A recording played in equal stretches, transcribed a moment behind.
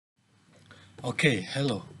Okay,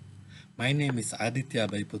 hello. My name is Aditya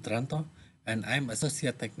Baiputranto, and I'm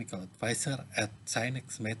Associate Technical Advisor at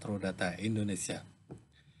Sinex Metro Data Indonesia.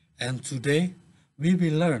 And today, we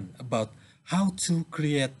will learn about how to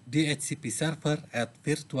create DHCP server at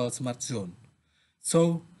Virtual Smart Zone.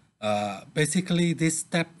 So, basically, this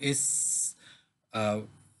step is uh,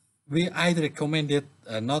 I recommend it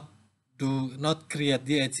not create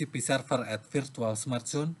DHCP server at virtual smart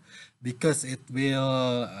zone because it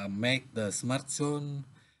will make the smart zone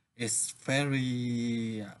is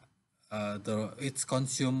very it's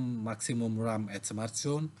consume maximum RAM at smart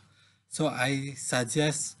zone. So I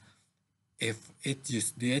suggest if it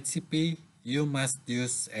use DHCP, you must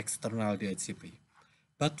use external DHCP.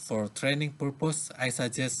 But for training purpose, I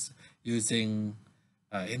suggest using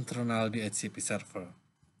internal DHCP server.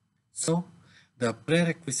 So the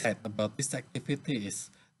prerequisite about this activity is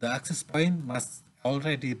the access point must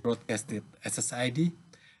already broadcasted SSID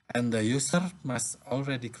and the user must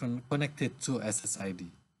already connected to SSID.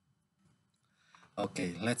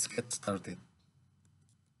 Okay, let's get started.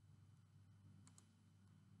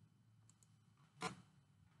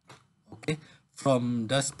 Okay, from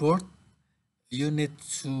dashboard, you need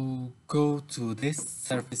to go to this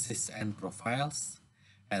services and profiles,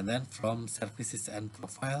 and then from services and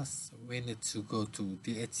profiles we need to go to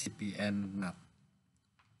DHCP and map.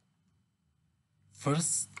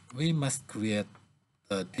 First we must create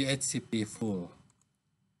the DHCP full.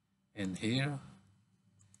 In here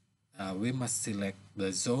we must select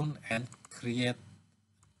the zone and create.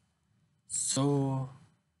 So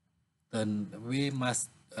then we must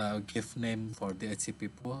give name for DHCP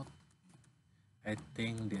pool. I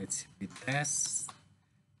think DHCP test,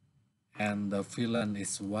 and the VLAN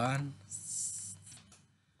is 1.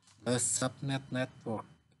 The subnet network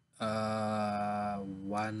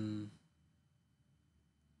 1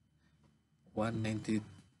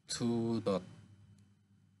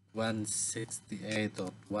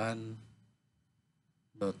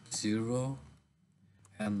 192.168.1.0,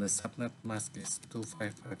 and the subnet mask is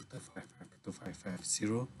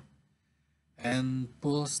 255.255.255.0, and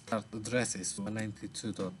pool start address is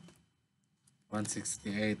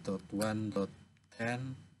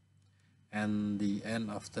 192.168.1.10, and the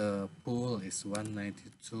end of the pool is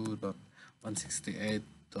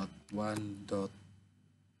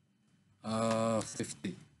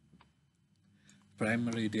 192.168.1.50.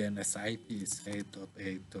 Primary DNS IP is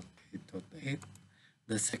 8.8.8.8.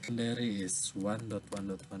 The secondary is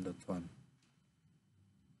 1.1.1.1.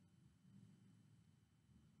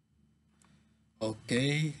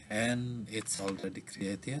 Okay, and it's already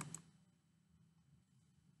created.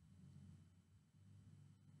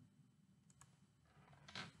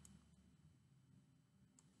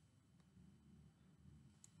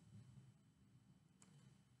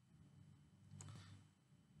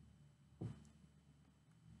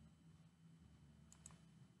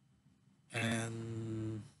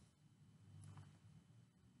 And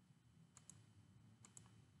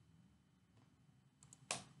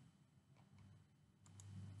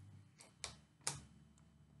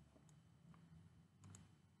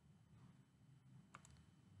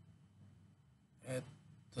at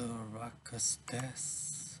the Ruckus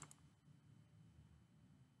test.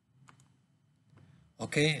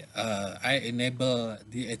 Okay, I enable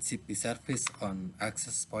the DHCP service on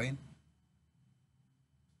access point.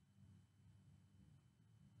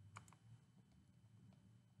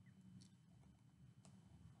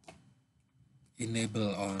 Enable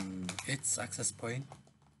on its access point.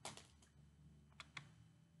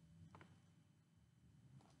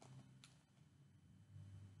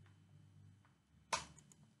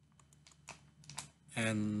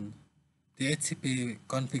 And the DHCP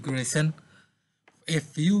configuration,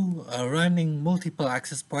 if you are running multiple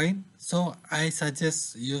access point, so I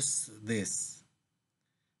suggest use this.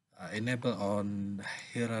 Enable on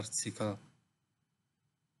hierarchical.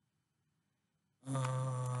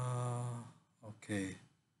 Okay.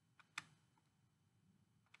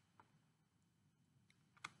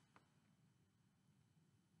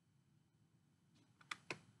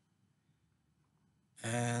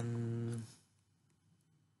 And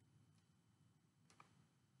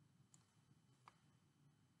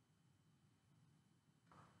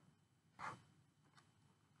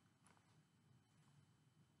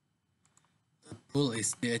the pool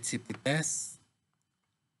is DHCP test.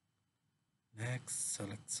 Next,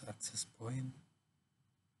 select access point.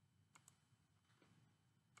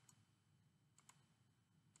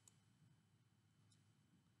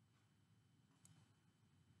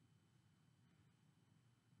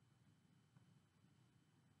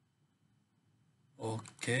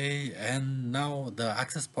 Okay, and now the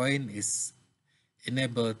access point is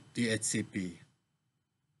enable DHCP.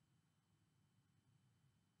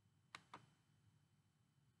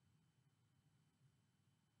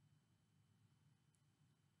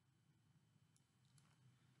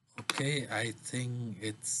 Okay, I think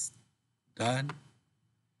it's done.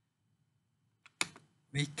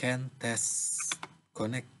 We can test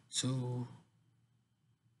connect to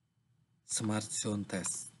SmartZone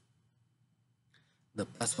test. The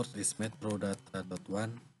password is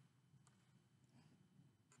metrodata.1.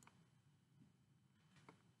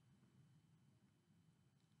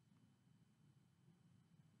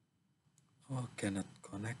 Oh, cannot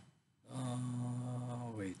connect.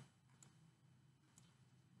 Oh, wait.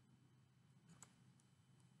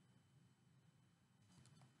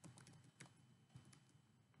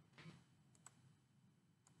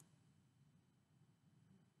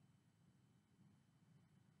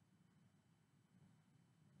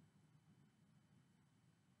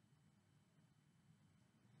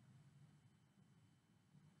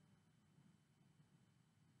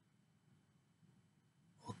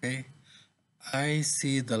 Okay, I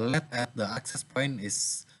see the LED at the access point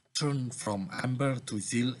is turned from amber to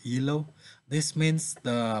yellow. This means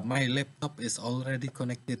my laptop is already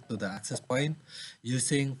connected to the access point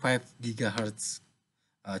using 5 gigahertz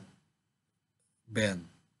uh, band.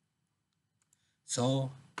 So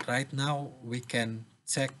right now we can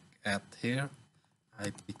check at here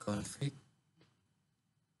ipconfig,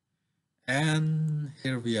 and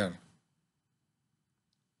here we are.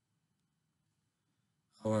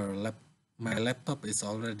 My laptop is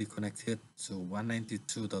already connected to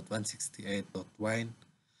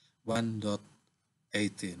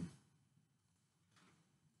 192.168.1.18.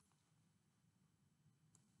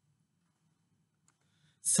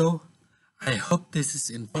 So I hope this is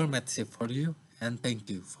informative for you, and thank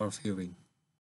you for viewing.